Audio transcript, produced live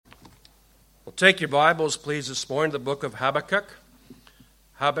Take your Bibles, please, this morning to the book of Habakkuk.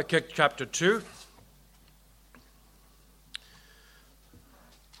 Habakkuk chapter 2.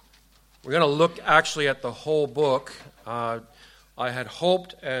 We're going to look actually at the whole book. I had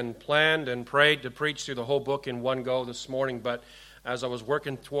hoped and planned and prayed to preach through the whole book in one go this morning, but as I was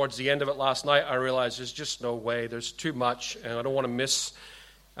working towards the end of it last night, I realized there's just no way. There's too much, and I don't want to miss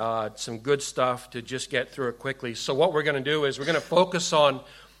some good stuff to just get through it quickly. So what we're going to do is we're going to focus on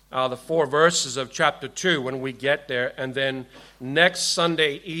the 4 verses of chapter 2 when we get there, and then next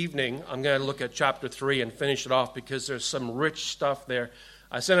Sunday evening I'm going to look at chapter 3 and finish it off because there's some rich stuff there.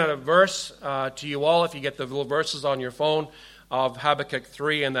 I sent out a verse to you all if you get the little verses on your phone of Habakkuk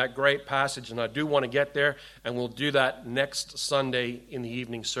 3 and that great passage, and I do want to get there, and we'll do that next Sunday in the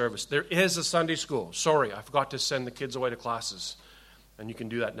evening service. There is a Sunday school. Sorry, I forgot to send the kids away to classes, and you can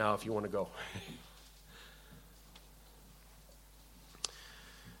do that now if you want to go.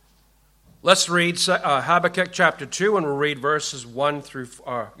 Let's read Habakkuk chapter 2, and we'll read verses 1 through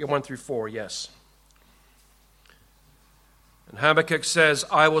 4, yes. And Habakkuk says,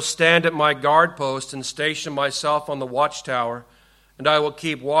 I will stand at my guard post and station myself on the watchtower, and I will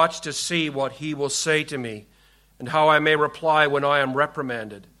keep watch to see what he will say to me, and how I may reply when I am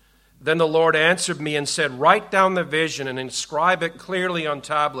reprimanded. Then the Lord answered me and said, write down the vision and inscribe it clearly on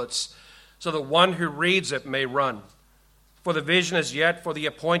tablets, so that one who reads it may run. For the vision is yet for the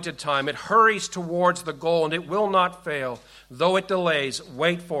appointed time. It hurries towards the goal, and it will not fail. Though it delays,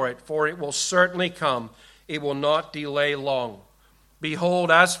 wait for it will certainly come. It will not delay long. Behold,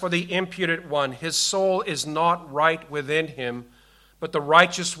 as for the impudent one, his soul is not right within him, but the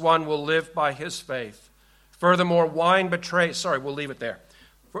righteous one will live by his faith. Furthermore, we'll leave it there.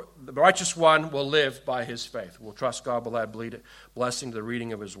 For the righteous one will live by his faith. We'll trust God will add blessing to the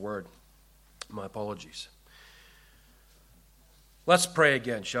reading of his word. My apologies. Let's pray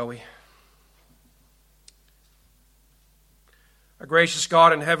again, shall we? Our gracious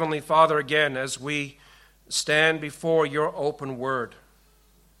God and Heavenly Father, again, as we stand before your open word.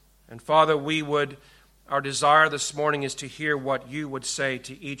 And Father, our desire this morning is to hear what you would say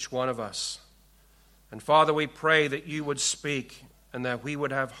to each one of us. And Father, we pray that you would speak and that we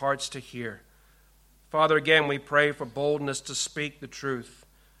would have hearts to hear. Father, again, we pray for boldness to speak the truth,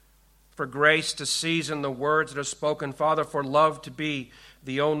 for grace to season the words that are spoken. Father, for love to be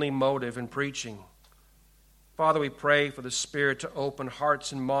the only motive in preaching. Father, we pray for the Spirit to open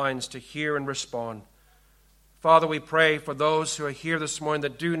hearts and minds to hear and respond. Father, we pray for those who are here this morning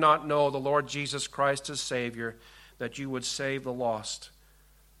that do not know the Lord Jesus Christ as Savior, that you would save the lost.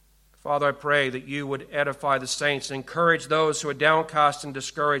 Father, I pray that you would edify the saints and encourage those who are downcast and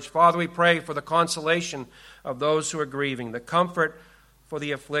discouraged. Father, we pray for the consolation of those who are grieving, the comfort for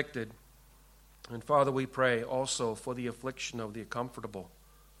the afflicted. And Father, we pray also for the affliction of the comfortable.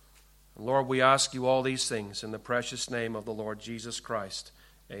 And Lord, we ask you all these things in the precious name of the Lord Jesus Christ.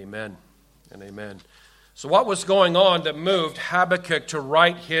 Amen and amen. So what was going on that moved Habakkuk to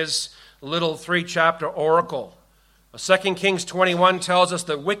write his little 3-chapter oracle? 2 Kings 21 tells us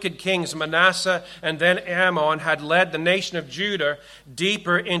that wicked kings Manasseh and then Ammon had led the nation of Judah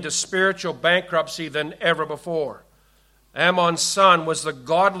deeper into spiritual bankruptcy than ever before. Ammon's son was the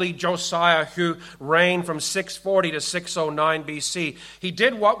godly Josiah, who reigned from 640 to 609 BC. He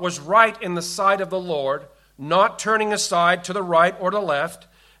did what was right in the sight of the Lord, not turning aside to the right or the left,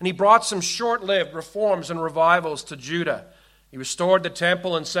 and he brought some short-lived reforms and revivals to Judah. He restored the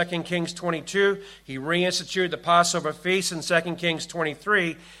temple in 2 Kings 22. He reinstituted the Passover feast in 2 Kings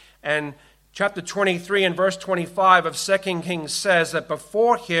 23. And chapter 23 and verse 25 of 2 Kings says that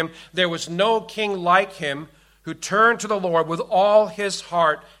before him there was no king like him, who turned to the Lord with all his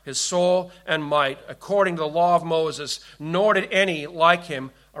heart, his soul, and might, according to the law of Moses, nor did any like him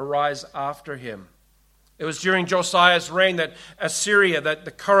arise after him. It was during Josiah's reign that Assyria, that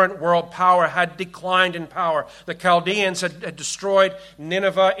the current world power, had declined in power. The Chaldeans had destroyed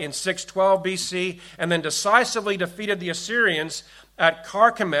Nineveh in 612 BC and then decisively defeated the Assyrians at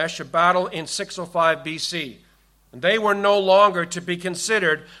Carchemish, a battle in 605 BC. And they were no longer to be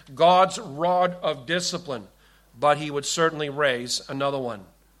considered God's rod of discipline, but he would certainly raise another one.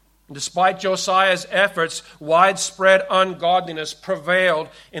 Despite Josiah's efforts, widespread ungodliness prevailed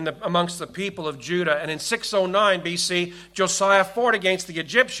amongst the people of Judah. And in 609 BC, Josiah fought against the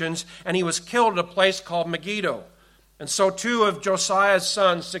Egyptians, and he was killed at a place called Megiddo. And so 2 of Josiah's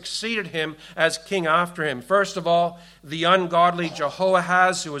sons succeeded him as king after him. First of all, the ungodly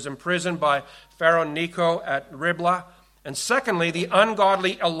Jehoahaz, who was imprisoned by Pharaoh Necho at Riblah. And secondly, the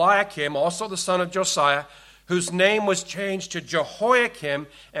ungodly Eliakim, also the son of Josiah, whose name was changed to Jehoiakim,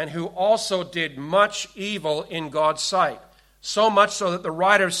 and who also did much evil in God's sight. So much so that the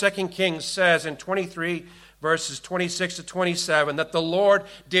writer of 2 Kings says in 23 verses 26 to 27 that the Lord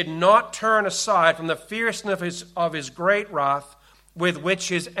did not turn aside from the fierceness of his great wrath with which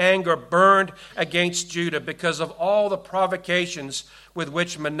his anger burned against Judah because of all the provocations with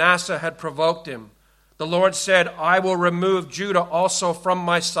which Manasseh had provoked him. The Lord said, I will remove Judah also from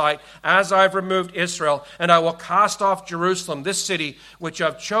my sight, as I've removed Israel, and I will cast off Jerusalem, this city which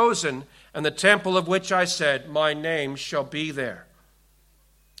I've chosen, and the temple of which I said, my name shall be there.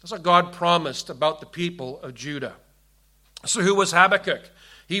 That's what God promised about the people of Judah. So who was Habakkuk?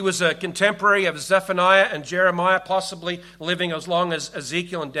 He was a contemporary of Zephaniah and Jeremiah, possibly living as long as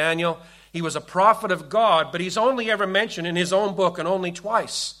Ezekiel and Daniel. He was a prophet of God, but he's only ever mentioned in his own book and only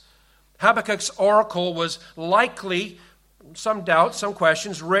twice. Habakkuk's oracle was likely, some doubt, some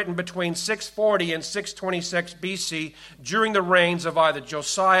questions, written between 640 and 626 BC during the reigns of either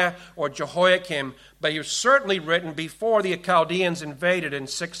Josiah or Jehoiakim, but he was certainly written before the Chaldeans invaded in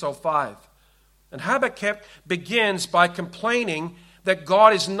 605. And Habakkuk begins by complaining that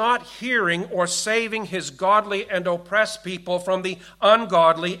God is not hearing or saving his godly and oppressed people from the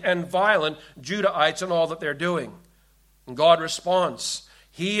ungodly and violent Judahites and all that they're doing. And God responds,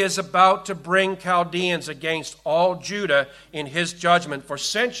 he is about to bring Chaldeans against all Judah in his judgment for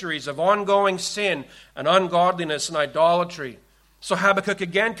centuries of ongoing sin and ungodliness and idolatry. So Habakkuk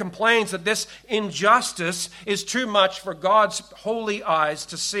again complains that this injustice is too much for God's holy eyes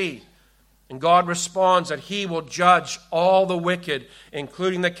to see. And God responds that he will judge all the wicked,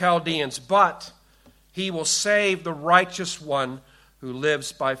 including the Chaldeans, but he will save the righteous one who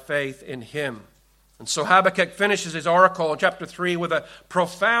lives by faith in him. And so Habakkuk finishes his oracle in chapter 3 with a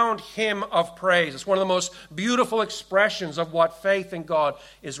profound hymn of praise. It's one of the most beautiful expressions of what faith in God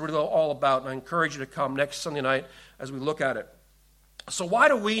is really all about. And I encourage you to come next Sunday night as we look at it. So why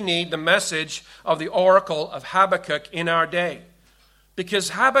do we need the message of the oracle of Habakkuk in our day? Because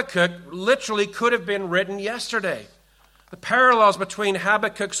Habakkuk literally could have been written yesterday. The parallels between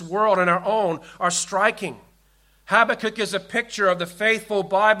Habakkuk's world and our own are striking. Habakkuk is a picture of the faithful,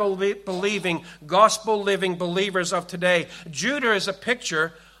 Bible-believing, gospel-living believers of today. Judah is a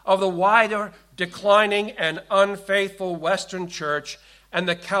picture of the wider, declining, and unfaithful Western church. And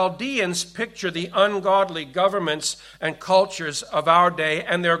the Chaldeans picture the ungodly governments and cultures of our day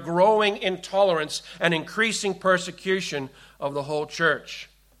and their growing intolerance and increasing persecution of the whole church.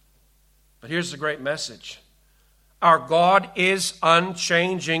 But here's the great message. Our God is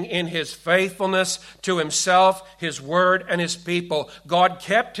unchanging in his faithfulness to himself, his word, and his people. God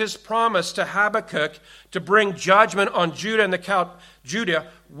kept his promise to Habakkuk to bring judgment on Judah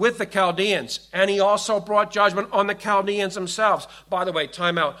with the Chaldeans. And he also brought judgment on the Chaldeans themselves. By the way,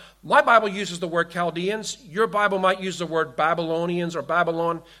 time out. My Bible uses the word Chaldeans. Your Bible might use the word Babylonians or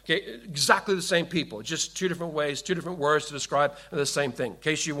Babylon. Okay, exactly the same people. Just two different ways, two different words to describe the same thing. In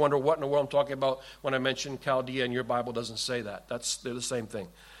case you wonder what in the world I'm talking about when I mention Chaldea and your Bible doesn't say that. They're the same thing.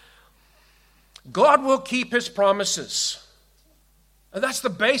 God will keep his promises. And that's the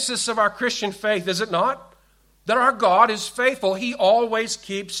basis of our Christian faith, is it not? That our God is faithful. He always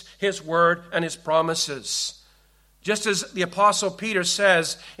keeps his word and his promises. Just as the Apostle Peter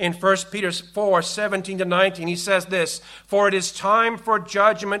says in 1 Peter 4, 17 to 19, he says this, for it is time for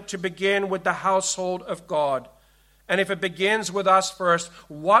judgment to begin with the household of God. And if it begins with us first,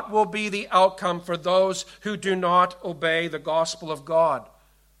 what will be the outcome for those who do not obey the gospel of God?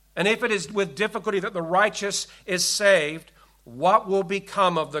 And if it is with difficulty that the righteous is saved, what will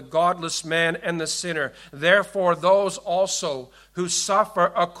become of the godless man and the sinner? Therefore, those also who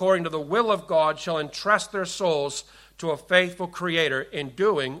suffer according to the will of God shall entrust their souls to a faithful Creator in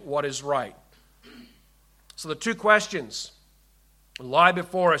doing what is right. So the two questions lie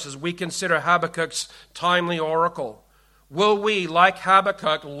before us as we consider Habakkuk's timely oracle. Will we, like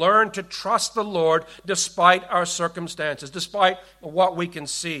Habakkuk, learn to trust the Lord despite our circumstances, despite what we can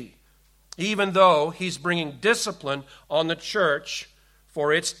see? Even though he's bringing discipline on the church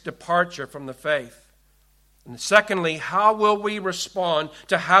for its departure from the faith. And secondly, how will we respond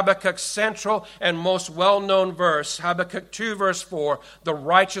to Habakkuk's central and most well-known verse, Habakkuk 2, verse 4, the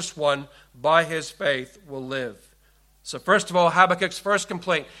righteous one by his faith will live. So first of all, Habakkuk's first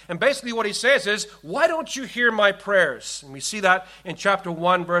complaint. And basically what he says is, why don't you hear my prayers? And we see that in chapter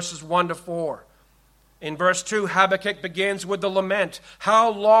 1, verses 1 to 4. In verse 2, Habakkuk begins with the lament. How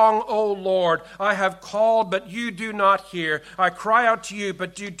long, O Lord? I have called, but you do not hear. I cry out to you,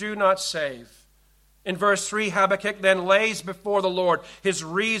 but you do not save. In verse 3, Habakkuk then lays before the Lord his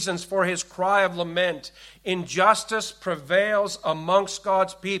reasons for his cry of lament. Injustice prevails amongst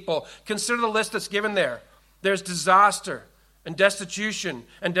God's people. Consider the list that's given there. There's disaster and destitution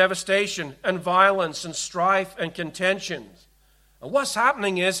and devastation and violence and strife and contentions. And what's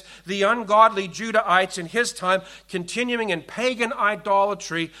happening is the ungodly Judahites in his time, continuing in pagan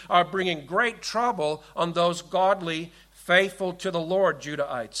idolatry, are bringing great trouble on those godly, faithful to the Lord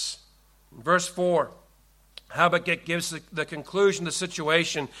Judahites. Verse 4, Habakkuk gives the conclusion, the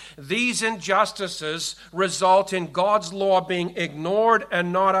situation. These injustices result in God's law being ignored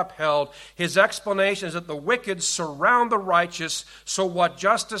and not upheld. His explanation is that the wicked surround the righteous, so what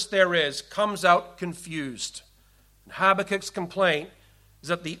justice there is comes out confused. Habakkuk's complaint is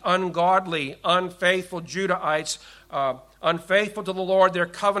that the ungodly, unfaithful Judahites, unfaithful to the Lord, their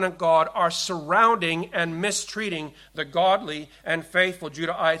covenant God, are surrounding and mistreating the godly and faithful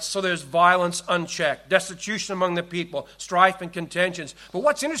Judahites. So there's violence unchecked, destitution among the people, strife and contentions. But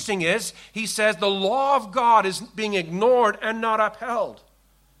what's interesting is, he says the law of God is being ignored and not upheld.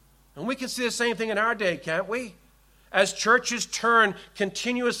 And we can see the same thing in our day, can't we? As churches turn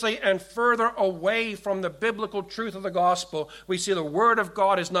continuously and further away from the biblical truth of the gospel, we see the word of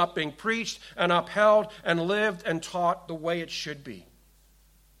God is not being preached and upheld and lived and taught the way it should be.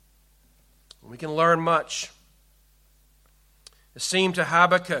 We can learn much. It seemed to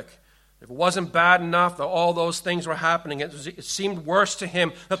Habakkuk, if it wasn't bad enough that all those things were happening, it seemed worse to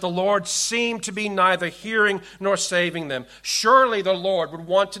him that the Lord seemed to be neither hearing nor saving them. Surely the Lord would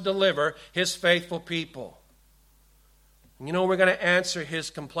want to deliver his faithful people. You know, we're going to answer his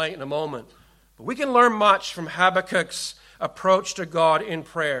complaint in a moment. But we can learn much from Habakkuk's approach to God in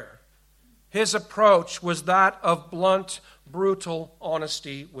prayer. His approach was that of blunt, brutal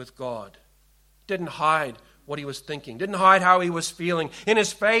honesty with God. Didn't hide what he was thinking. Didn't hide how he was feeling. In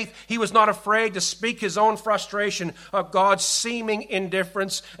his faith, he was not afraid to speak his own frustration of God's seeming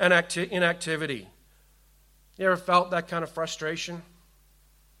indifference and inactivity. You ever felt that kind of frustration?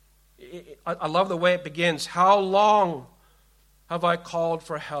 I love the way it begins. How long have I called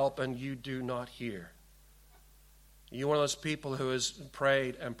for help and you do not hear? You're one of those people who has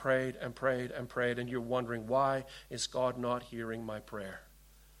prayed and prayed and prayed and prayed, and you're wondering, why is God not hearing my prayer?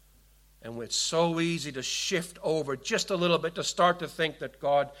 And it's so easy to shift over just a little bit, to start to think that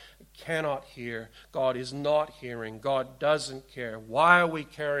God cannot hear, God is not hearing, God doesn't care. Why are we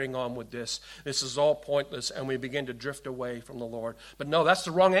carrying on with this? This is all pointless, and we begin to drift away from the Lord. But no, that's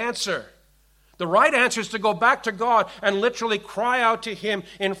the wrong answer. The right answer is to go back to God and literally cry out to him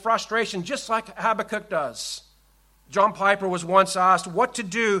in frustration, just like Habakkuk does. John Piper was once asked what to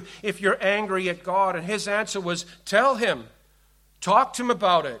do if you're angry at God, and his answer was, tell him, talk to him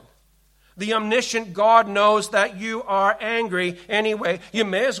about it. The omniscient God knows that you are angry anyway. You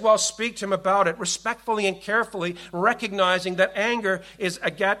may as well speak to him about it, respectfully and carefully, recognizing that anger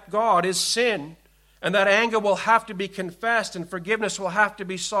against God is sin. And that anger will have to be confessed and forgiveness will have to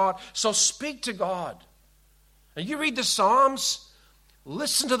be sought. So speak to God. And you read the Psalms,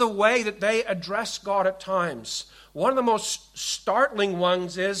 listen to the way that they address God at times. One of the most startling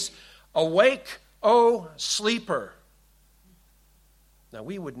ones is, awake, O sleeper. Now,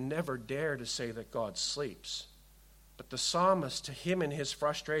 we would never dare to say that God sleeps. But the psalmist, to him in his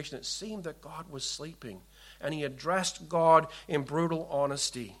frustration, it seemed that God was sleeping. And he addressed God in brutal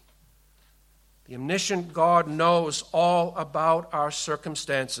honesty. The omniscient God knows all about our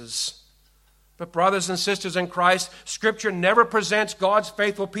circumstances. But brothers and sisters in Christ, Scripture never presents God's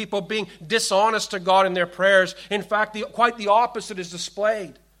faithful people being dishonest to God in their prayers. In fact, quite the opposite is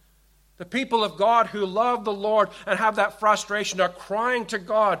displayed. The people of God who love the Lord and have that frustration are crying to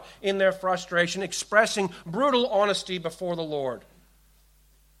God in their frustration, expressing brutal honesty before the Lord.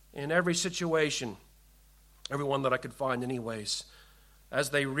 In every situation, every one that I could find anyways, as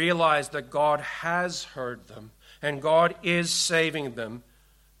they realize that God has heard them and God is saving them,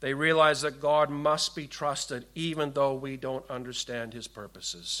 they realize that God must be trusted even though we don't understand his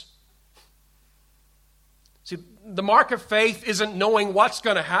purposes. See, the mark of faith isn't knowing what's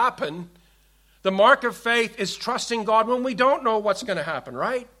going to happen. The mark of faith is trusting God when we don't know what's going to happen,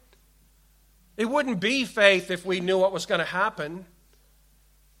 right? It wouldn't be faith if we knew what was going to happen.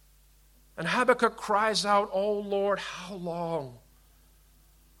 And Habakkuk cries out, "Oh Lord, how long?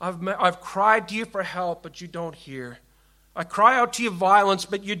 I've cried to you for help, but you don't hear. I cry out to you violence,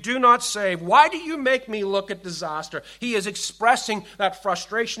 but you do not save. Why do you make me look at disaster?" He is expressing that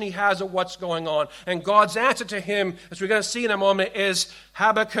frustration he has at what's going on. And God's answer to him, as we're going to see in a moment, is,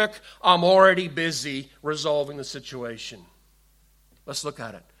 Habakkuk, I'm already busy resolving the situation. Let's look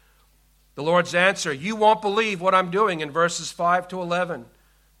at it. The Lord's answer, you won't believe what I'm doing, in verses 5 to 11.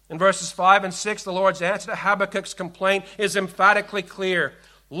 In verses 5 and 6, the Lord's answer to Habakkuk's complaint is emphatically clear.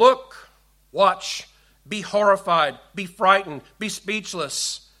 Look, watch, be horrified, be frightened, be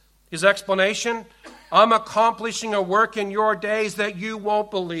speechless. His explanation, I'm accomplishing a work in your days that you won't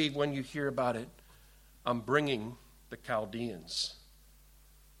believe when you hear about it. I'm bringing the Chaldeans.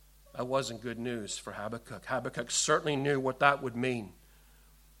 That wasn't good news for Habakkuk. Habakkuk certainly knew what that would mean.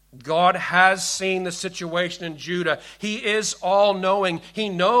 God has seen the situation in Judah. He is all-knowing. He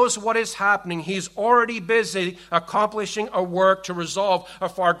knows what is happening. He's already busy accomplishing a work to resolve a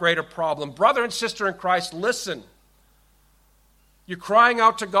far greater problem. Brother and sister in Christ, listen. You're crying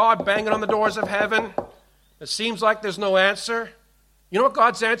out to God, banging on the doors of heaven. It seems like there's no answer. You know what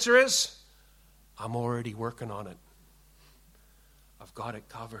God's answer is? I'm already working on it. I've got it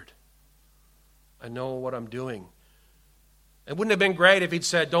covered. I know what I'm doing. It wouldn't have been great if he'd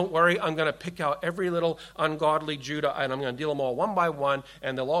said, don't worry, I'm going to pick out every little ungodly Judah and I'm going to deal them all one by one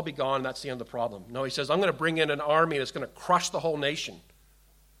and they'll all be gone and that's the end of the problem. No, he says, I'm going to bring in an army that's going to crush the whole nation.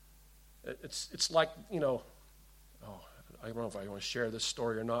 It's like, I don't know if I want to share this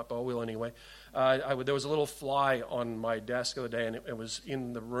story or not, but I will anyway. There was a little fly on my desk the other day and it was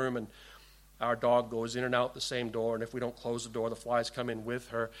in the room and our dog goes in and out the same door, and if we don't close the door, the flies come in with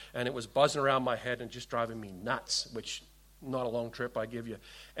her, and it was buzzing around my head and just driving me nuts, which not a long trip, I give you.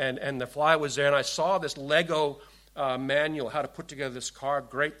 And the fly was there, and I saw this Lego manual, how to put together this car,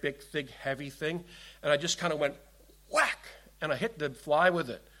 great big, thick, heavy thing, and I just kind of went whack, and I hit the fly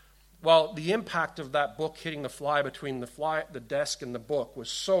with it. Well, the impact of that book hitting the fly between the desk and the book was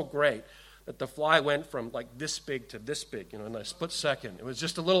so great that the fly went from like this big to this big, in a split second. It was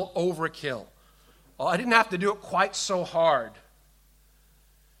just a little overkill. Well, I didn't have to do it quite so hard.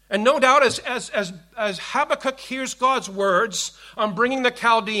 And no doubt as Habakkuk hears God's words on bringing the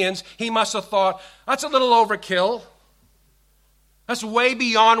Chaldeans, he must have thought, that's a little overkill. That's way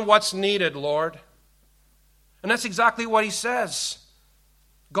beyond what's needed, Lord. And that's exactly what he says.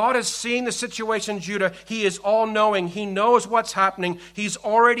 God is seeing the situation in Judah. He is all-knowing. He knows what's happening. He's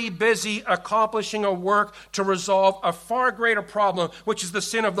already busy accomplishing a work to resolve a far greater problem, which is the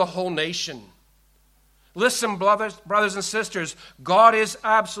sin of the whole nation. Listen, brothers and sisters, God is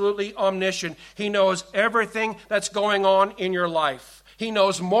absolutely omniscient. He knows everything that's going on in your life. He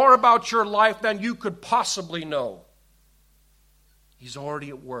knows more about your life than you could possibly know. He's already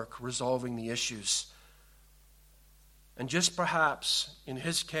at work resolving the issues. And just perhaps, in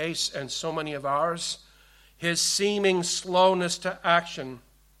his case and so many of ours, his seeming slowness to action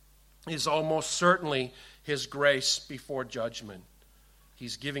is almost certainly his grace before judgment.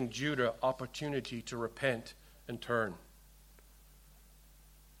 He's giving Judah opportunity to repent and turn.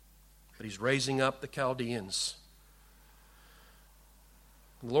 But he's raising up the Chaldeans.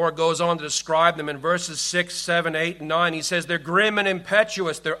 The Lord goes on to describe them in verses 6, 7, 8, and 9. He says they're grim and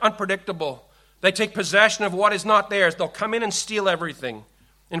impetuous. They're unpredictable. They take possession of what is not theirs. They'll come in and steal everything.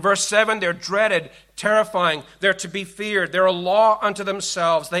 In verse 7, they're dreaded, terrifying. They're to be feared. They're a law unto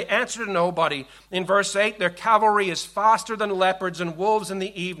themselves. They answer to nobody. In verse 8, their cavalry is faster than leopards and wolves in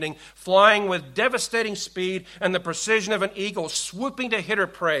the evening, flying with devastating speed and the precision of an eagle, swooping to hit her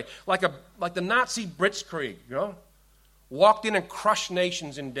prey, like the Nazi Blitzkrieg, walked in and crushed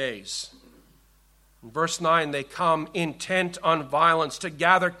nations in days. In verse 9, they come intent on violence to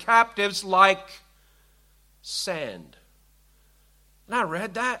gather captives like sand. And I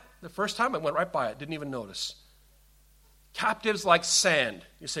read that the first time, I went right by it, didn't even notice. Captives like sand.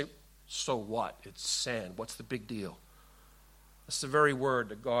 You say, so what? It's sand. What's the big deal? That's the very word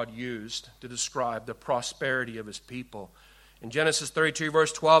that God used to describe the prosperity of his people. In Genesis 32,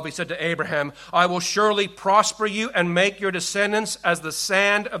 verse 12, he said to Abraham, I will surely prosper you and make your descendants as the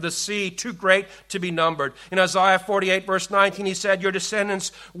sand of the sea, too great to be numbered. In Isaiah 48, verse 19, he said, your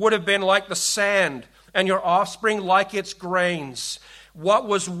descendants would have been like the sand, and your offspring like its grains. What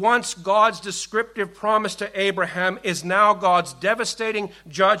was once God's descriptive promise to Abraham is now God's devastating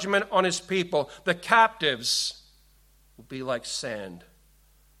judgment on his people. The captives will be like sand.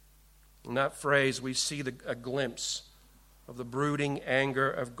 In that phrase, we see a glimpse of the brooding anger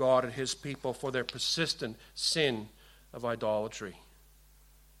of God at his people for their persistent sin of idolatry.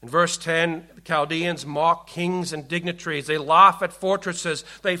 In verse 10, the Chaldeans mock kings and dignitaries. They laugh at fortresses.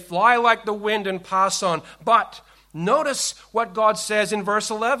 They fly like the wind and pass on. But notice what God says in verse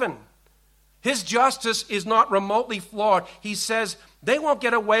 11. His justice is not remotely flawed. He says they won't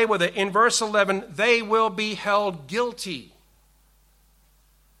get away with it. In verse 11, they will be held guilty.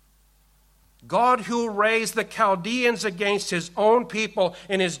 God, who raised the Chaldeans against his own people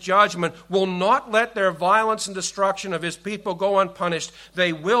in his judgment, will not let their violence and destruction of his people go unpunished.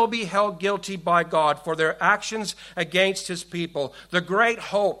 They will be held guilty by God for their actions against his people. The great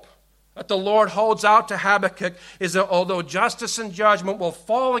hope that the Lord holds out to Habakkuk is that although justice and judgment will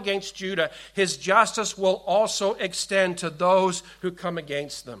fall against Judah, his justice will also extend to those who come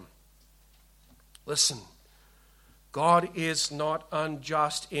against them. Listen, God is not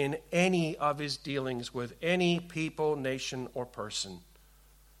unjust in any of his dealings with any people, nation, or person.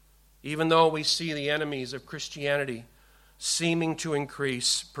 Even though we see the enemies of Christianity seeming to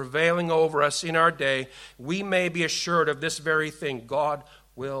increase, prevailing over us in our day, we may be assured of this very thing: God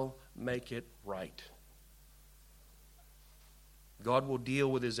will make it right. God will deal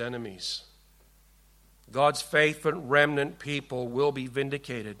with his enemies. God's faithful remnant people will be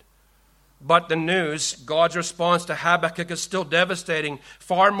vindicated. But the news, God's response to Habakkuk, is still devastating,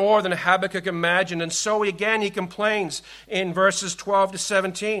 far more than Habakkuk imagined. And so again he complains in verses 12 to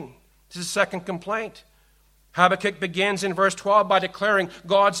 17. This is his second complaint. Habakkuk begins in verse 12 by declaring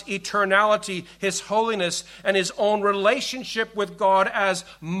God's eternality, his holiness, and his own relationship with God as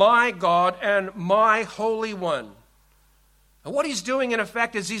my God and my Holy One. And what he's doing in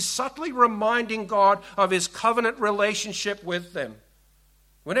effect is he's subtly reminding God of his covenant relationship with them.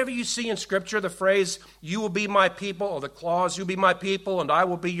 Whenever you see in Scripture the phrase, "you will be my people," or the clause, "you'll be my people and I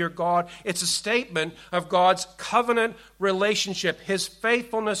will be your God," it's a statement of God's covenant relationship, his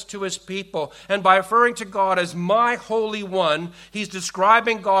faithfulness to his people. And by referring to God as my Holy One, he's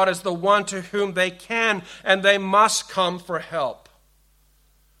describing God as the one to whom they can and they must come for help.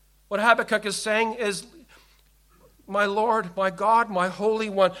 What Habakkuk is saying is, my Lord, my God, my Holy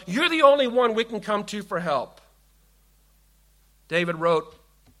One, you're the only one we can come to for help. David wrote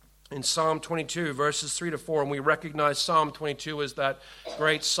in Psalm 22, verses 3 to 4, and we recognize Psalm 22 as that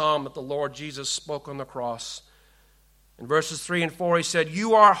great psalm that the Lord Jesus spoke on the cross. In verses 3 and 4, he said,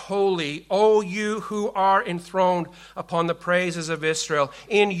 "You are holy, O you who are enthroned upon the praises of Israel.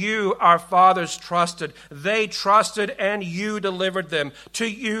 In you our fathers trusted. They trusted and you delivered them. To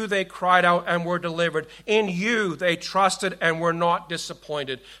you they cried out and were delivered. In you they trusted and were not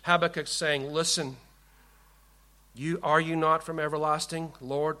disappointed." Habakkuk saying, listen, are you not from everlasting,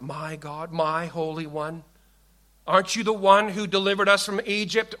 Lord, my God, my Holy One? Aren't you the one who delivered us from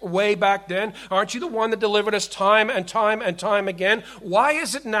Egypt way back then? Aren't you the one that delivered us time and time and time again? Why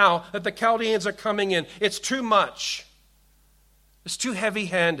is it now that the Chaldeans are coming in? It's too much. It's too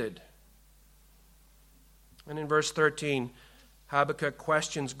heavy-handed. And in verse 13, Habakkuk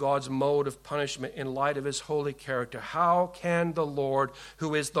questions God's mode of punishment in light of his holy character. How can the Lord,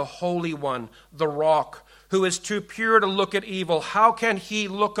 who is the Holy One, the rock, who is too pure to look at evil, how can he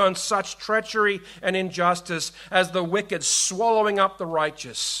look on such treachery and injustice as the wicked swallowing up the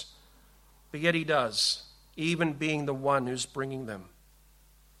righteous? But yet he does, even being the one who's bringing them.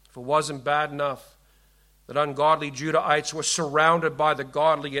 If it wasn't bad enough that ungodly Judahites were surrounded by the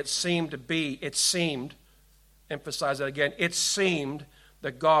godly, it seemed, emphasize that again, it seemed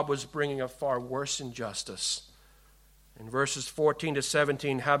that God was bringing a far worse injustice. In verses 14 to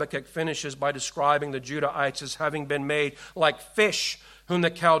 17, Habakkuk finishes by describing the Judahites as having been made like fish, whom the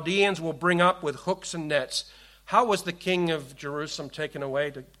Chaldeans will bring up with hooks and nets. How was the king of Jerusalem taken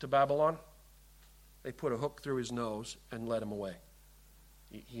away to Babylon? They put a hook through his nose and led him away.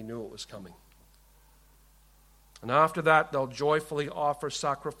 He knew it was coming. And after that, they'll joyfully offer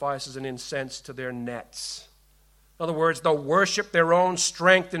sacrifices and incense to their nets. In other words, they'll worship their own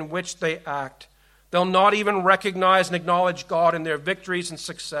strength in which they act. They'll not even recognize and acknowledge God in their victories and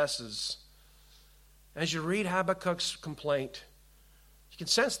successes. As you read Habakkuk's complaint, you can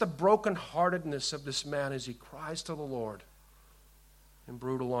sense the brokenheartedness of this man as he cries to the Lord in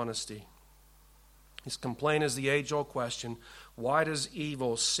brutal honesty. His complaint is the age-old question: why does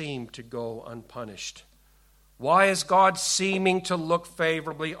evil seem to go unpunished? Why is God seeming to look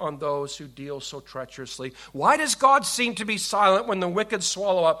favorably on those who deal so treacherously? Why does God seem to be silent when the wicked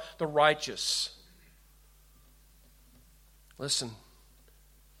swallow up the righteous? Listen,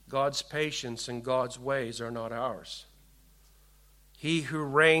 God's patience and God's ways are not ours. He who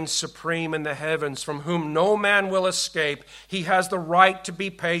reigns supreme in the heavens, from whom no man will escape, he has the right to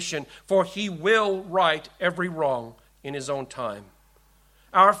be patient, for he will right every wrong in his own time.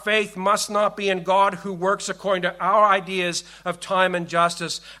 Our faith must not be in God who works according to our ideas of time and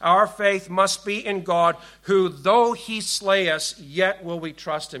justice. Our faith must be in God who, though he slay us, yet will we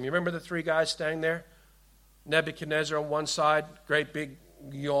trust him. You remember the three guys standing there? Nebuchadnezzar on one side, great big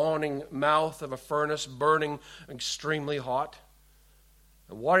yawning mouth of a furnace, burning extremely hot.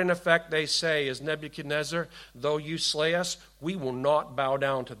 And what in effect they say is, Nebuchadnezzar, though you slay us, we will not bow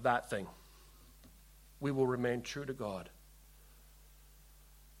down to that thing. We will remain true to God.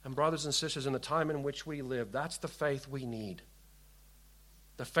 And brothers and sisters, in the time in which we live, that's the faith we need.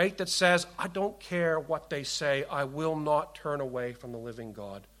 The faith that says, I don't care what they say, I will not turn away from the living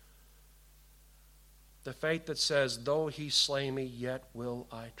God. The faith that says, though he slay me, yet will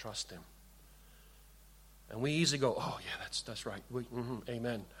I trust him. And we easily go, oh yeah, that's right.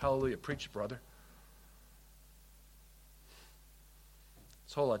 Amen. Hallelujah. Preach it, brother.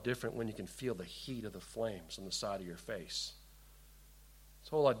 It's a whole lot different when you can feel the heat of the flames on the side of your face. It's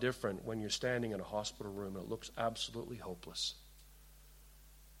a whole lot different when you're standing in a hospital room and it looks absolutely hopeless.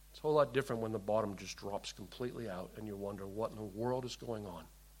 It's a whole lot different when the bottom just drops completely out and you wonder what in the world is going on.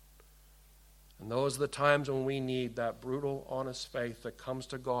 And those are the times when we need that brutal, honest faith that comes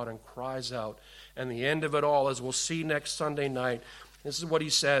to God and cries out. And the end of it all, as we'll see next Sunday night, this is what he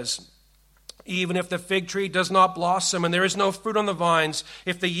says. Even if the fig tree does not blossom and there is no fruit on the vines,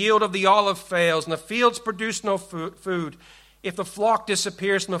 if the yield of the olive fails and the fields produce no food, if the flock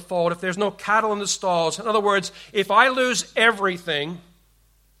disappears from the fold, if there's no cattle in the stalls, in other words, if I lose everything,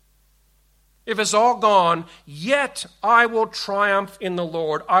 if it's all gone, yet I will triumph in the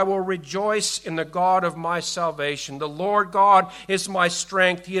Lord. I will rejoice in the God of my salvation. The Lord God is my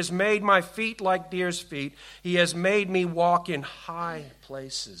strength. He has made my feet like deer's feet. He has made me walk in high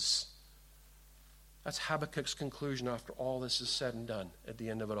places. That's Habakkuk's conclusion after all this is said and done at the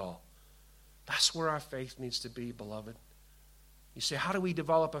end of it all. That's where our faith needs to be, beloved. You say, how do we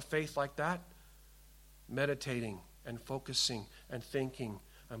develop a faith like that? Meditating and focusing and thinking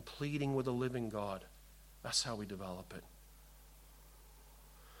and pleading with the living God. That's how we develop it.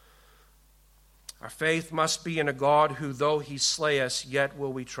 Our faith must be in a God who, though he slay us, yet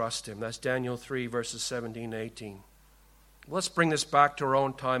will we trust him. That's Daniel 3, verses 17 and 18. Let's bring this back to our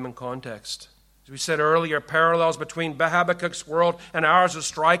own time and context. As we said earlier, parallels between Habakkuk's world and ours are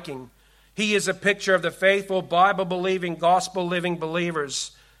striking. He is a picture of the faithful, Bible-believing, gospel-living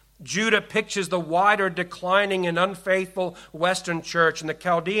believers. Judah pictures the wider, declining, and unfaithful Western church, and the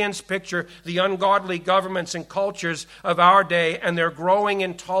Chaldeans picture the ungodly governments and cultures of our day and their growing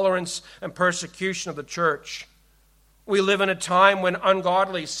intolerance and persecution of the church. We live in a time when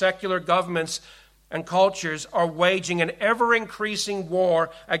ungodly, secular governments and cultures are waging an ever-increasing war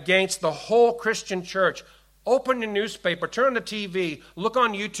against the whole Christian church. Open your newspaper, turn on the TV, look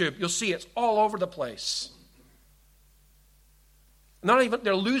on YouTube, you'll see it's all over the place.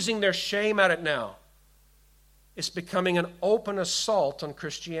 They're losing their shame at it now. It's becoming an open assault on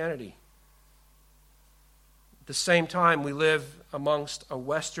Christianity. At the same time, we live amongst a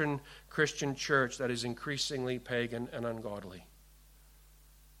Western Christian church that is increasingly pagan and ungodly.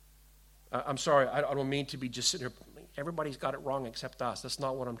 I'm sorry, I don't mean to be just sitting here, everybody's got it wrong except us. That's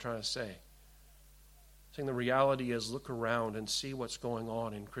not what I'm trying to say. I'm saying the reality is, look around and see what's going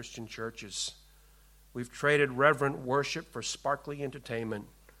on in Christian churches. We've traded reverent worship for sparkly entertainment.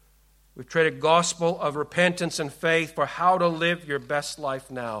 We've traded gospel of repentance and faith for how to live your best life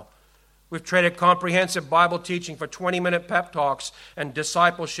now. We've traded comprehensive Bible teaching for 20-minute pep talks and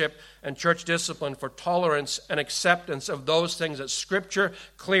discipleship and church discipline for tolerance and acceptance of those things that Scripture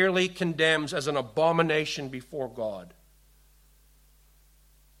clearly condemns as an abomination before God.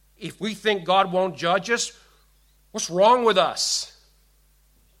 If we think God won't judge us, what's wrong with us?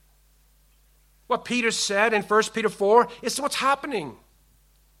 What Peter said in 1 Peter 4 is what's happening.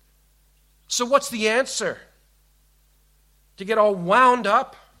 So what's the answer? To get all wound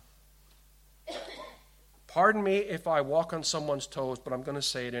up? Pardon me if I walk on someone's toes, but I'm going to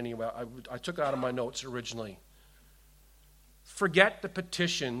say it anyway. I took it out of my notes originally. Forget the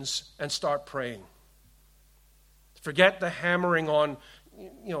petitions and start praying. Forget the hammering on,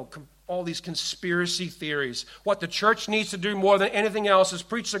 all these conspiracy theories. What the church needs to do more than anything else is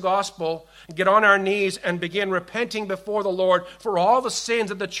preach the gospel and get on our knees and begin repenting before the Lord for all the sins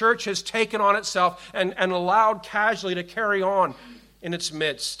that the church has taken on itself and allowed casually to carry on in its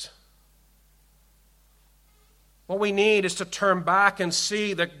midst. What we need is to turn back and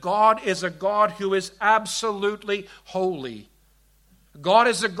see that God is a God who is absolutely holy. God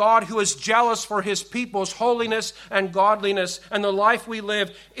is a God who is jealous for his people's holiness and godliness, and the life we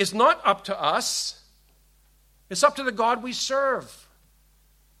live is not up to us. It's up to the God we serve.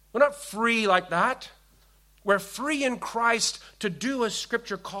 We're not free like that. We're free in Christ to do as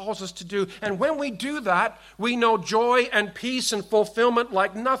Scripture calls us to do. And when we do that, we know joy and peace and fulfillment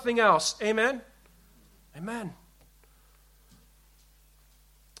like nothing else. Amen? Amen.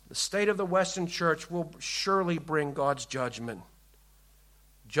 The state of the Western church will surely bring God's judgment.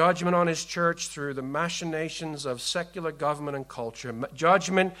 Judgment on his church through the machinations of secular government and culture.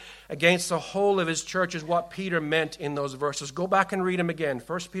 Judgment against the whole of his church is what Peter meant in those verses. Go back and read them again.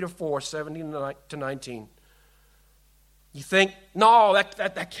 1 Peter 4, 17 to 19. You think, no,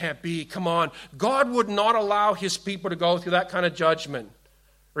 that can't be. Come on. God would not allow his people to go through that kind of judgment.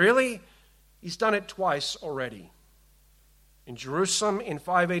 Really? He's done it twice already. In Jerusalem in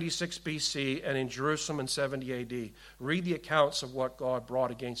 586 BC and in Jerusalem in 70 AD. Read the accounts of what God brought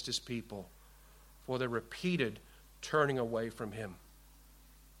against his people for their repeated turning away from him.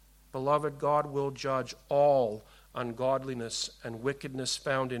 Beloved, God will judge all ungodliness and wickedness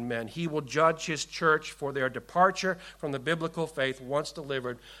found in men. He will judge his church for their departure from the biblical faith once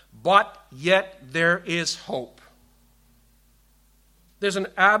delivered. But yet there is hope. There's an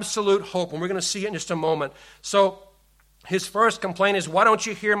absolute hope, and we're going to see it in just a moment. So his first complaint is, why don't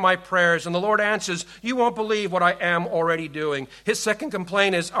you hear my prayers? And the Lord answers, you won't believe what I am already doing. His second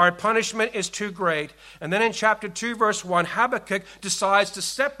complaint is, our punishment is too great. And then in chapter 2, verse 1, Habakkuk decides to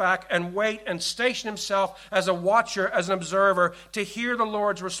step back and wait and station himself as a watcher, as an observer, to hear the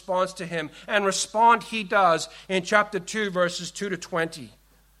Lord's response to him. And respond he does in chapter 2, verses 2 to 20.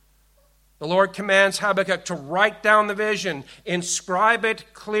 The Lord commands Habakkuk to write down the vision, inscribe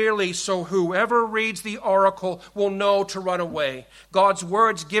it clearly so whoever reads the oracle will know to run away. God's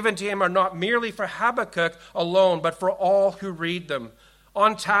words given to him are not merely for Habakkuk alone, but for all who read them.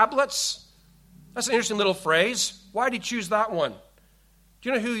 On tablets? That's an interesting little phrase. Why did he choose that one? Do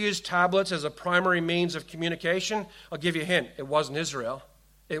you know who used tablets as a primary means of communication? I'll give you a hint. It wasn't Israel.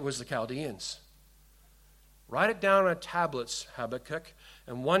 It was the Chaldeans. Write it down on tablets, Habakkuk.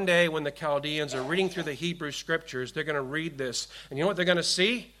 And one day when the Chaldeans are reading through the Hebrew Scriptures, they're going to read this. And you know what they're going to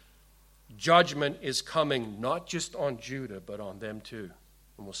see? Judgment is coming, not just on Judah, but on them too.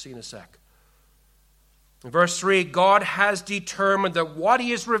 And we'll see in a sec. In verse 3, God has determined that what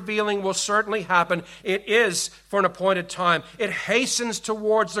he is revealing will certainly happen. It is for an appointed time. It hastens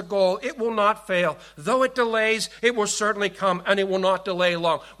towards the goal. It will not fail. Though it delays, it will certainly come, and it will not delay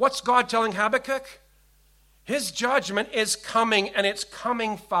long. What's God telling Habakkuk? His judgment is coming, and it's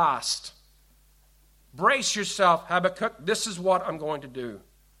coming fast. Brace yourself, Habakkuk. This is what I'm going to do.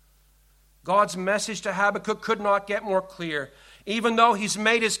 God's message to Habakkuk could not get more clear. Even though he's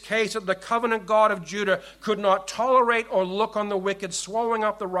made his case that the covenant God of Judah could not tolerate or look on the wicked swallowing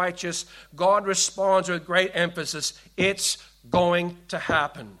up the righteous, God responds with great emphasis. It's going to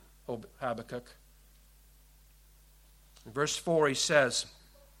happen, Habakkuk. In verse 4 he says,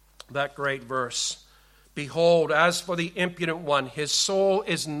 that great verse, behold, as for the impudent one, his soul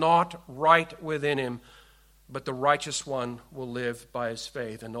is not right within him, but the righteous one will live by his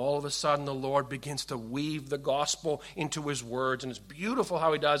faith. And all of a sudden, the Lord begins to weave the gospel into his words, and it's beautiful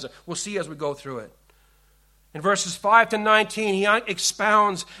how he does it. We'll see as we go through it. In verses 5 to 19, he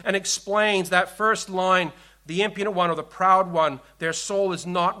expounds and explains that first line, the impudent one or the proud one, their soul is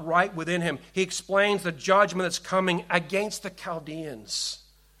not right within him. He explains the judgment that's coming against the Chaldeans.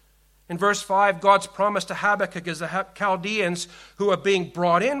 In verse 5, God's promise to Habakkuk is the Chaldeans who are being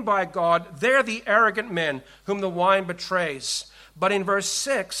brought in by God. They're the arrogant men whom the wine betrays. But in verse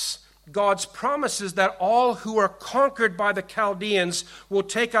 6, God's promise is that all who are conquered by the Chaldeans will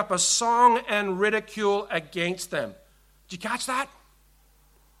take up a song and ridicule against them. Did you catch that?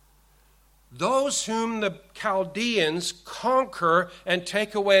 Those whom the Chaldeans conquer and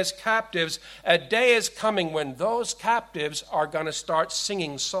take away as captives, a day is coming when those captives are going to start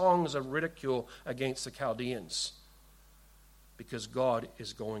singing songs of ridicule against the Chaldeans, because God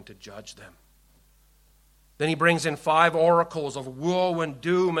is going to judge them. Then he brings in 5 oracles of woe and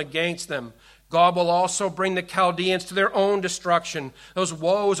doom against them. God will also bring the Chaldeans to their own destruction. Those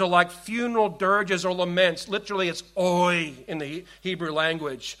woes are like funeral dirges or laments. Literally, it's oi in the Hebrew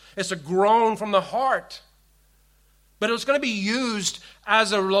language. It's a groan from the heart. But it's going to be used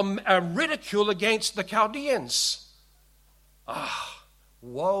as a ridicule against the Chaldeans.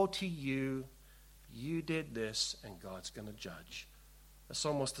 Woe to you. You did this, and God's going to judge. That's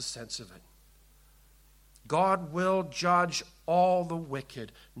almost the sense of it. God will judge all the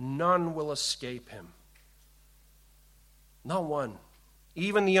wicked. None will escape him. Not one.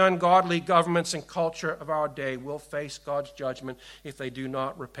 Even the ungodly governments and culture of our day will face God's judgment if they do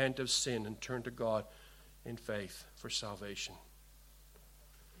not repent of sin and turn to God in faith for salvation.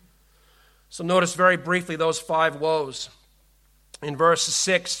 So notice very briefly those 5 woes. In verse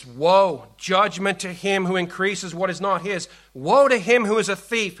 6, woe, judgment to him who increases what is not his. Woe to him who is a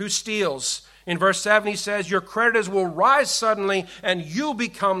thief, who steals. In verse 7 he says, your creditors will rise suddenly and you'll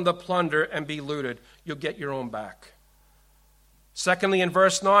become the plunder and be looted. You'll get your own back. Secondly, in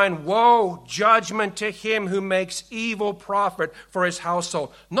verse 9, woe, judgment to him who makes evil profit for his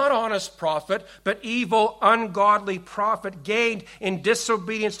household. Not honest profit, but evil, ungodly profit gained in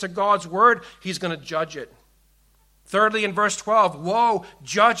disobedience to God's word. He's going to judge it. Thirdly, in verse 12, woe,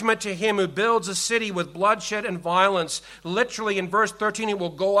 judgment to him who builds a city with bloodshed and violence. Literally, in verse 13, it will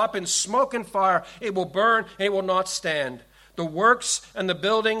go up in smoke and fire. It will burn, and it will not stand. The works and the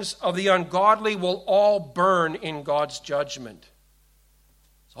buildings of the ungodly will all burn in God's judgment.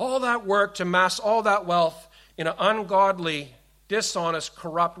 All that work to amass all that wealth in an ungodly, dishonest,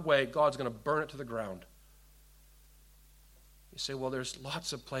 corrupt way, God's going to burn it to the ground. You say, well, there's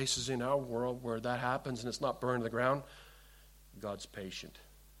lots of places in our world where that happens and it's not burned to the ground. God's patient.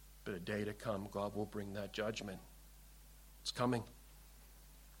 But a day to come, God will bring that judgment. It's coming.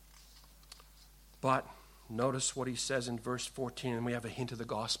 But notice what he says in verse 14, and we have a hint of the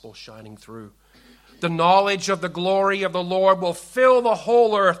gospel shining through. The knowledge of the glory of the Lord will fill the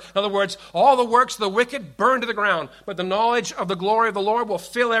whole earth. In other words, all the works of the wicked burn to the ground. But the knowledge of the glory of the Lord will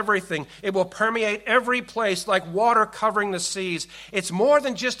fill everything. It will permeate every place like water covering the seas. It's more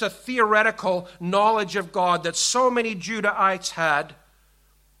than just a theoretical knowledge of God that so many Judahites had.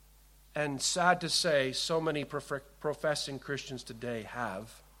 And sad to say, so many professing Christians today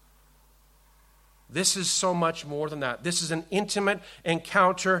have. This is so much more than that. This is an intimate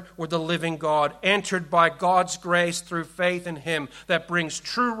encounter with the living God, entered by God's grace through faith in him, that brings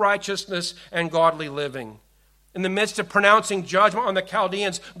true righteousness and godly living. In the midst of pronouncing judgment on the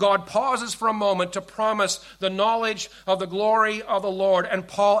Chaldeans, God pauses for a moment to promise the knowledge of the glory of the Lord. And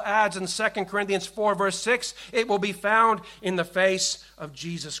Paul adds in 2 Corinthians 4, verse 6, it will be found in the face of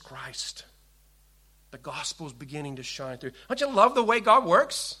Jesus Christ. The gospel is beginning to shine through. Don't you love the way God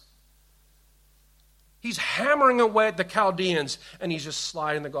works? He's hammering away at the Chaldeans, and he's just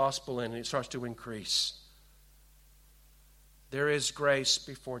sliding the gospel in, and it starts to increase. There is grace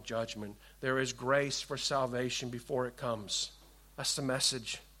before judgment. There is grace for salvation before it comes. That's the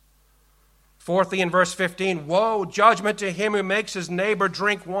message. Fourthly, in verse 15, woe, judgment to him who makes his neighbor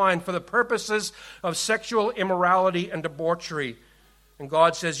drink wine for the purposes of sexual immorality and debauchery. And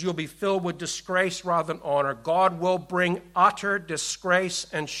God says you'll be filled with disgrace rather than honor. God will bring utter disgrace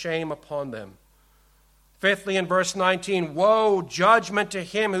and shame upon them. Fifthly, in verse 19, woe, judgment to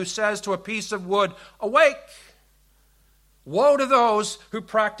him who says to a piece of wood, awake. Woe to those who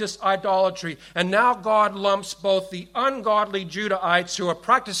practice idolatry. And now God lumps both the ungodly Judahites who are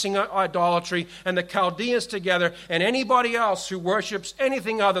practicing idolatry and the Chaldeans together, and anybody else who worships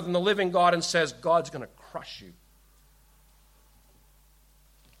anything other than the living God, and says, God's going to crush you.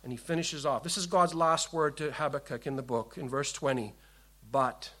 And he finishes off. This is God's last word to Habakkuk in the book, in verse 20.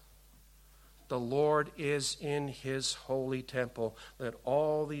 But the Lord is in his holy temple. Let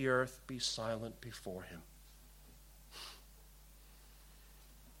all the earth be silent before him.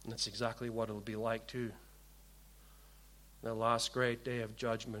 And that's exactly what it'll be like too. The last great day of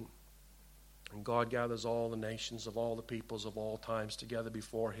judgment. And God gathers all the nations of all the peoples of all times together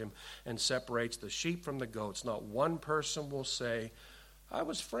before him and separates the sheep from the goats. Not one person will say, I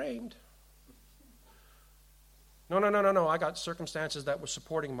was framed. No. I got circumstances that were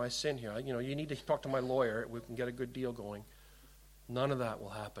supporting my sin here. You need to talk to my lawyer. We can get a good deal going. None of that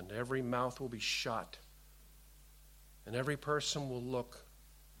will happen. Every mouth will be shut. And every person will look.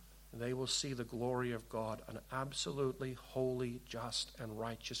 And they will see the glory of God, an absolutely holy, just, and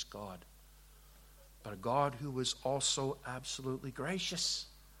righteous God. But a God who is also absolutely gracious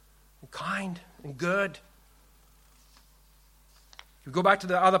and kind and good. You go back to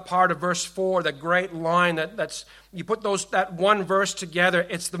the other part of verse 4, that great line that's you put that one verse together,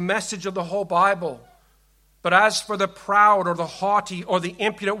 it's the message of the whole Bible. But as for the proud or the haughty or the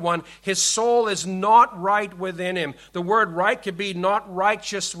impudent one, his soul is not right within him. The word right could be not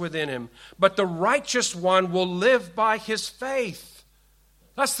righteous within him. But the righteous one will live by his faith.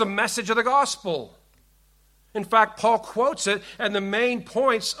 That's the message of the gospel. In fact, Paul quotes it, and the main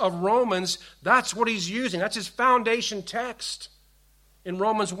points of Romans, that's what he's using. That's his foundation text. In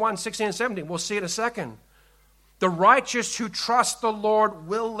Romans 1, 16 and 17, we'll see it in a second. The righteous who trust the Lord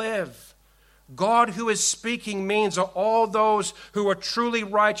will live. God who is speaking means that all those who are truly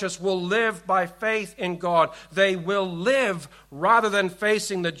righteous will live by faith in God. They will live rather than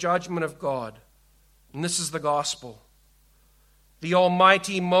facing the judgment of God. And this is the gospel. The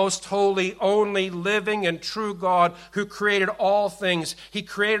almighty, most holy, only living and true God who created all things. He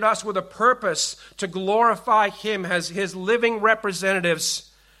created us with a purpose to glorify him as his living representatives.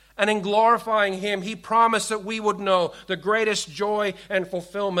 And in glorifying him, he promised that we would know the greatest joy and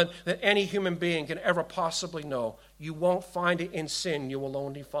fulfillment that any human being can ever possibly know. You won't find it in sin. You will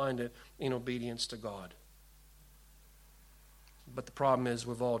only find it in obedience to God. But the problem is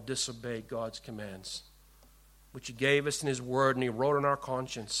we've all disobeyed God's commands, which he gave us in his word, and he wrote on our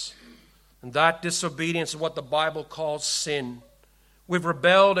conscience. And that disobedience is what the Bible calls sin. We've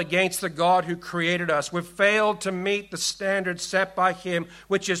rebelled against the God who created us. We've failed to meet the standard set by him,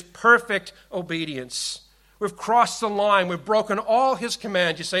 which is perfect obedience. We've crossed the line. We've broken all his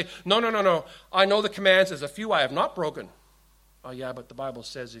commands. You say, no. I know the commands. There's a few I have not broken. Oh, yeah, but the Bible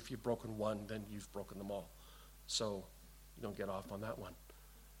says if you've broken one, then you've broken them all. So you don't get off on that one.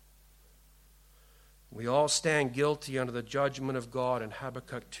 We all stand guilty under the judgment of God in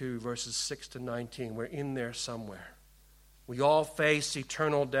Habakkuk 2, verses 6 to 19. We're in there somewhere. We all face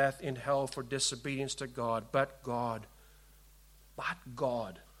eternal death in hell for disobedience to God. But God.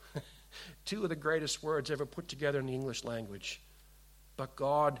 Two of the greatest words ever put together in the English language. But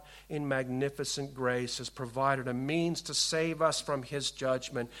God, in magnificent grace, has provided a means to save us from his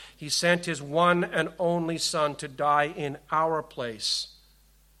judgment. He sent his one and only Son to die in our place,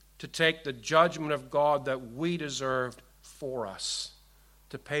 to take the judgment of God that we deserved for us,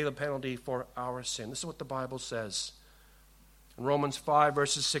 to pay the penalty for our sin. This is what the Bible says. In Romans 5,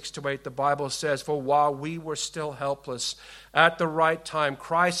 verses 6 to 8, the Bible says, "For while we were still helpless, at the right time,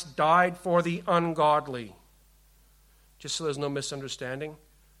 Christ died for the ungodly." Just so there's no misunderstanding,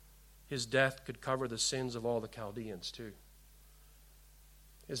 his death could cover the sins of all the Chaldeans too.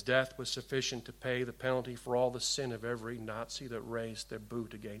 His death was sufficient to pay the penalty for all the sin of every Nazi that raised their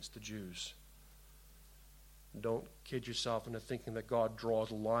boot against the Jews. Don't kid yourself into thinking that God draws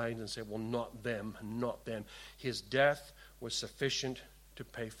lines and says, well, not them, not them. His death was sufficient to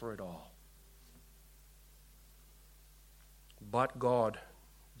pay for it all. But God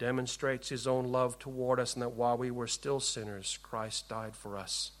demonstrates his own love toward us, and that while we were still sinners, Christ died for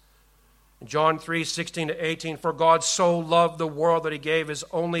us. In John 3:16 to 18, "For God so loved the world that he gave his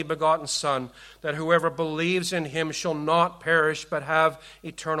only begotten Son, that whoever believes in him shall not perish but have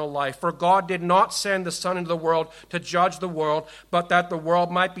eternal life. For God did not send the Son into the world to judge the world, but that the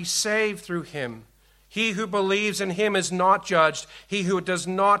world might be saved through him. He who believes in him is not judged. He who does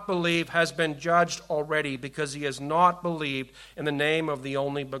not believe has been judged already, because he has not believed in the name of the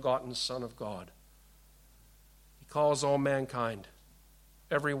only begotten Son of God." He calls all mankind,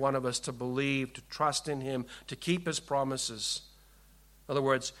 every one of us, to believe, to trust in him, to keep his promises. In other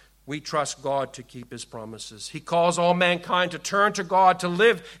words, we trust God to keep his promises. He calls all mankind to turn to God, to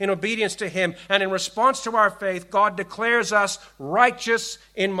live in obedience to him. And in response to our faith, God declares us righteous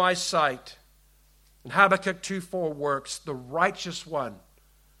in my sight. And Habakkuk 2:4 works, the righteous one,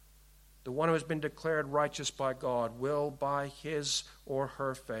 the one who has been declared righteous by God, will by his or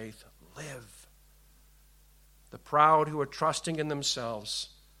her faith live. The proud who are trusting in themselves,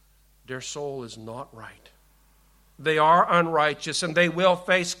 their soul is not right. They are unrighteous and they will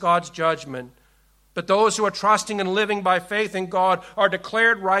face God's judgment. But those who are trusting and living by faith in God are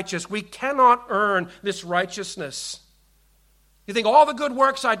declared righteous. We cannot earn this righteousness. You think, all the good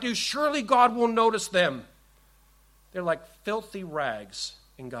works I do, surely God will notice them. They're like filthy rags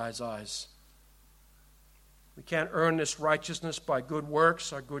in God's eyes. We can't earn this righteousness by good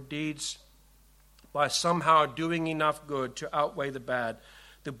works or good deeds, by somehow doing enough good to outweigh the bad.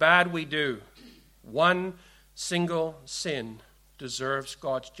 The bad we do, one single sin, deserves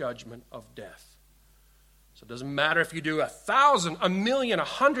God's judgment of death. So it doesn't matter if you do 1,000, 1,000,000,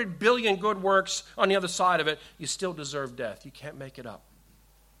 100 billion good works on the other side of it, you still deserve death. You can't make it up.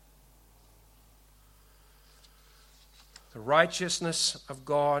 The righteousness of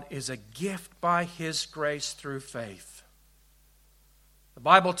God is a gift by his grace through faith. The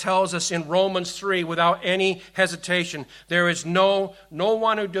Bible tells us in Romans 3, without any hesitation, there is no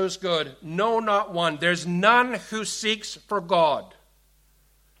one who does good, no, not one. There's none who seeks for God.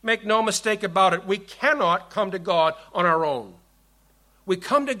 Make no mistake about it, we cannot come to God on our own. We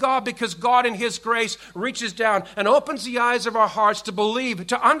come to God because God in his grace reaches down and opens the eyes of our hearts to believe,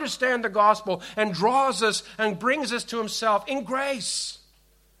 to understand the gospel, and draws us and brings us to himself in grace.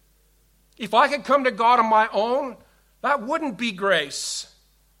 If I could come to God on my own, that wouldn't be grace.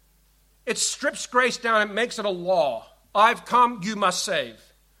 It strips grace down and makes it a law. I've come, you must save.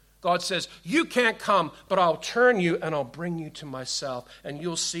 God says, you can't come, but I'll turn you and I'll bring you to myself, and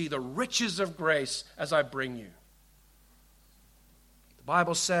you'll see the riches of grace as I bring you. The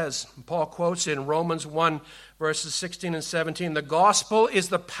Bible says, Paul quotes in Romans 1, verses 16 and 17, "The gospel is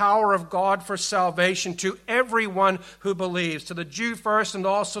the power of God for salvation to everyone who believes, to the Jew first and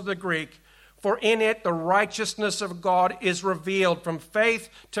also the Greek. For in it the righteousness of God is revealed from faith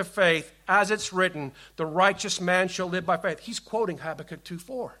to faith, as it's written, the righteous man shall live by faith." He's quoting Habakkuk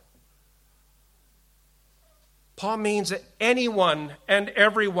 2:4. Paul means that anyone and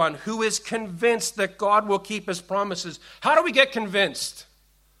everyone who is convinced that God will keep his promises. How do we get convinced?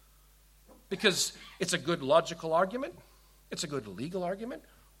 Because it's a good logical argument. It's a good legal argument.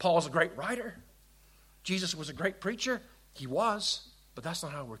 Paul's a great writer. Jesus was a great preacher. He was, but that's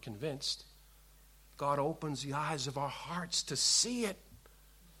not how we're convinced. God opens the eyes of our hearts to see it.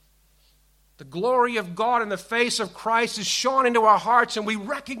 The glory of God in the face of Christ is shone into our hearts, and we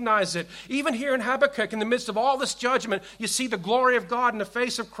recognize it. Even here in Habakkuk, in the midst of all this judgment, you see the glory of God in the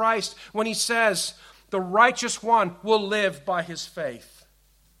face of Christ when he says, the righteous one will live by his faith.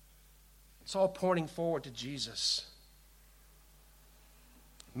 It's all pointing forward to Jesus.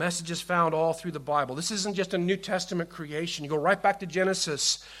 Messages found all through the Bible. This isn't just a New Testament creation. You go right back to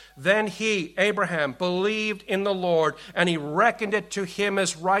Genesis. Then he, Abraham, believed in the Lord, and he reckoned it to him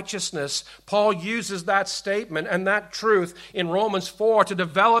as righteousness. Paul uses that statement and that truth in Romans 4 to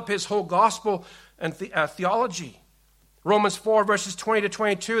develop his whole gospel and theology. Romans 4, verses 20 to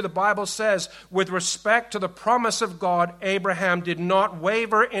 22, the Bible says, with respect to the promise of God, Abraham did not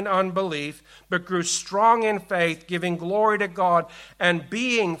waver in unbelief, but grew strong in faith, giving glory to God, and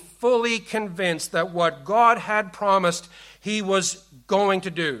being fully convinced that what God had promised, he was going to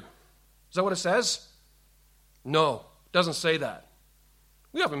do. Is that what it says? No, it doesn't say that.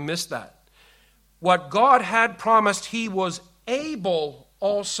 We haven't missed that. What God had promised, he was able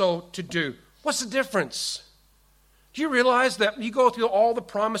also to do. What's the difference? Do you realize that you go through all the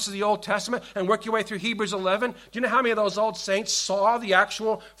promises of the Old Testament and work your way through Hebrews 11? Do you know how many of those old saints saw the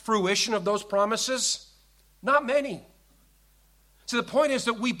actual fruition of those promises? Not many. So the point is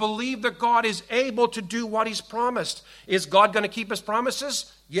that we believe that God is able to do what he's promised. Is God going to keep his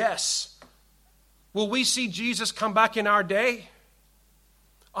promises? Yes. Will we see Jesus come back in our day?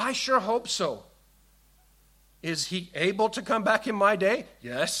 I sure hope so. Is he able to come back in my day?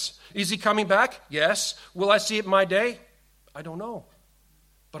 Yes. Is he coming back? Yes. Will I see it in my day? I don't know.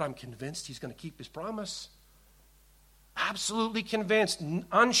 But I'm convinced he's going to keep his promise. Absolutely convinced.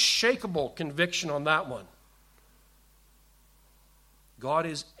 Unshakable conviction on that one. God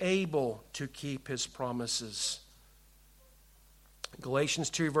is able to keep his promises. Galatians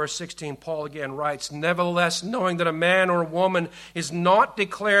 2, verse 16, Paul again writes, nevertheless, knowing that a man or a woman is not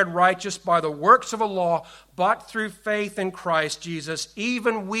declared righteous by the works of a law, but through faith in Christ Jesus,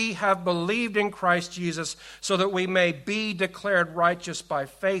 even we have believed in Christ Jesus, so that we may be declared righteous by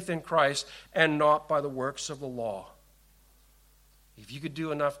faith in Christ and not by the works of the law. If you could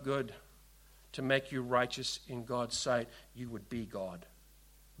do enough good to make you righteous in God's sight, you would be God.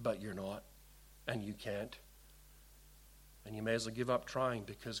 But you're not, and you can't. And you may as well give up trying,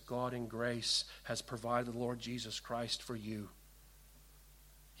 because God in grace has provided the Lord Jesus Christ for you.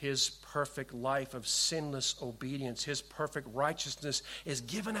 His perfect life of sinless obedience, his perfect righteousness is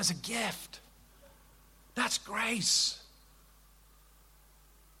given as a gift. That's grace.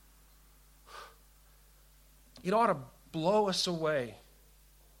 It ought to blow us away.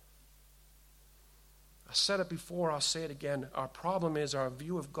 I said it before, I'll say it again. Our problem is our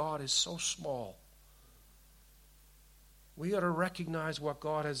view of God is so small. We ought to recognize what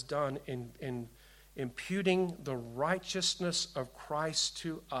God has done in imputing the righteousness of Christ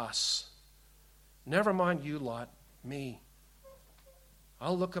to us. Never mind you lot, me.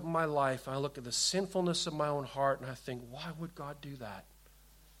 I'll look at my life, I look at the sinfulness of my own heart, and I think, why would God do that?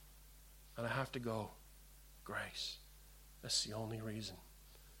 And I have to go, grace. That's the only reason.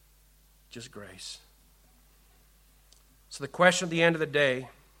 Just grace. So the question at the end of the day,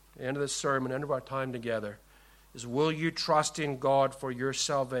 the end of the sermon, end of our time together, is, will you trust in God for your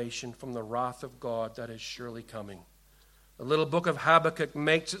salvation from the wrath of God that is surely coming? The little book of Habakkuk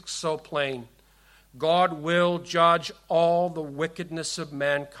makes it so plain. God will judge all the wickedness of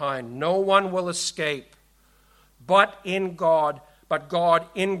mankind. No one will escape. But God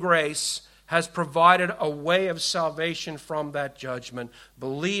in grace has provided a way of salvation from that judgment.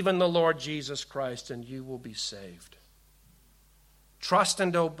 Believe in the Lord Jesus Christ and you will be saved. Trust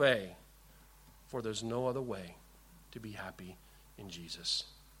and obey, for there's no other way to be happy in Jesus.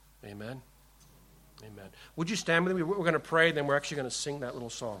 Amen? Amen. Would you stand with me? We're going to pray, then we're actually going to sing that little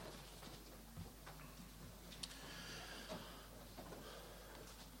song.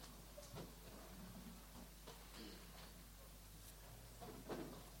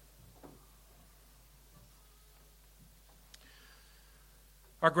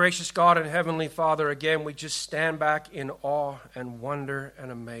 Our gracious God and Heavenly Father, again, we just stand back in awe and wonder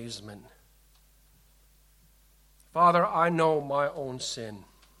and amazement. Father, I know my own sin.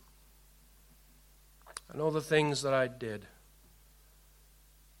 I know the things that I did.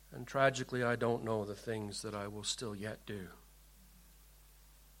 And tragically, I don't know the things that I will still yet do.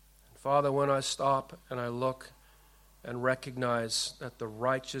 And Father, when I stop and I look and recognize that the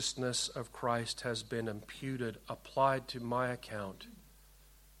righteousness of Christ has been imputed, applied to my account,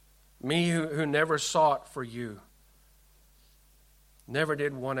 me who never sought for you, never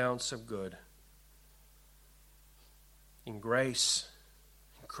did 1 ounce of good, in grace,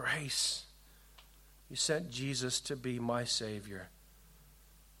 you sent Jesus to be my Savior.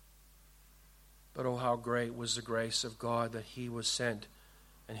 But oh, how great was the grace of God that he was sent,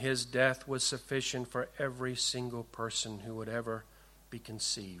 and his death was sufficient for every single person who would ever be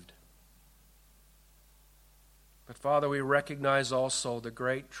conceived. But Father, we recognize also the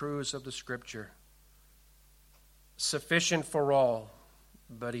great truths of the Scripture. Sufficient for all,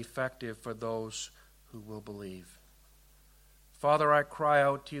 but effective for those who will believe. Father, I cry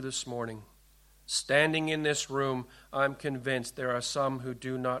out to you this morning. Standing in this room, I'm convinced there are some who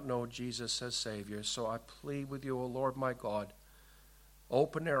do not know Jesus as Savior. So I plead with you, O Lord my God,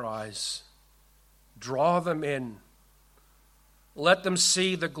 open their eyes, draw them in. Let them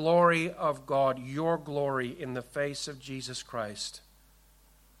see the glory of God, your glory in the face of Jesus Christ,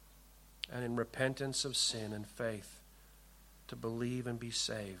 and in repentance of sin and faith to believe and be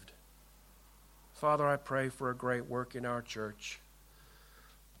saved. Father, I pray for a great work in our church.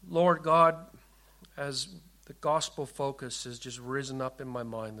 Lord God, as the gospel focus has just risen up in my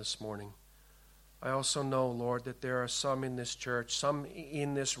mind this morning, I also know, Lord, that there are some in this church, some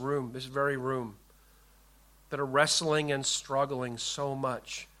in this room, this very room, that are wrestling and struggling so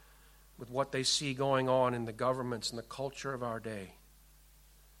much with what they see going on in the governments and the culture of our day.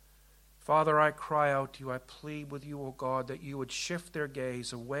 Father, I cry out to you, I plead with you, O God, that you would shift their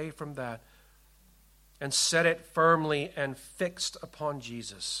gaze away from that and set it firmly and fixed upon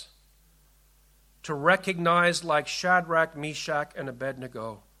Jesus. To recognize, like Shadrach, Meshach, and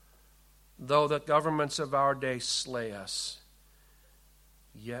Abednego, though the governments of our day slay us,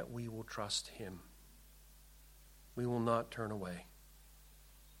 yet we will trust him. We will not turn away.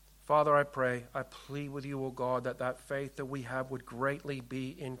 Father, I pray, I plead with you, O God, that that faith that we have would greatly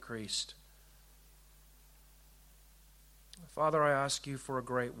be increased. Father, I ask you for a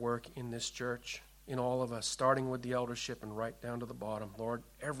great work in this church, in all of us, starting with the eldership and right down to the bottom. Lord,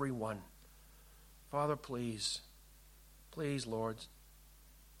 everyone. Father, please, Lord,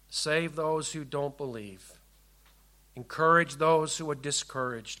 save those who don't believe. Encourage those who are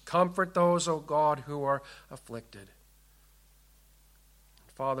discouraged. Comfort those, O God, who are afflicted.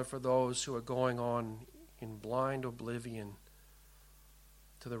 Father, for those who are going on in blind oblivion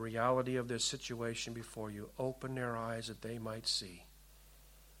to the reality of their situation before you, open their eyes that they might see.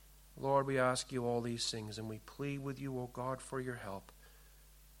 Lord, we ask you all these things, and we plead with you, O God, for your help.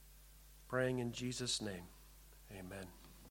 Praying in Jesus' name, amen.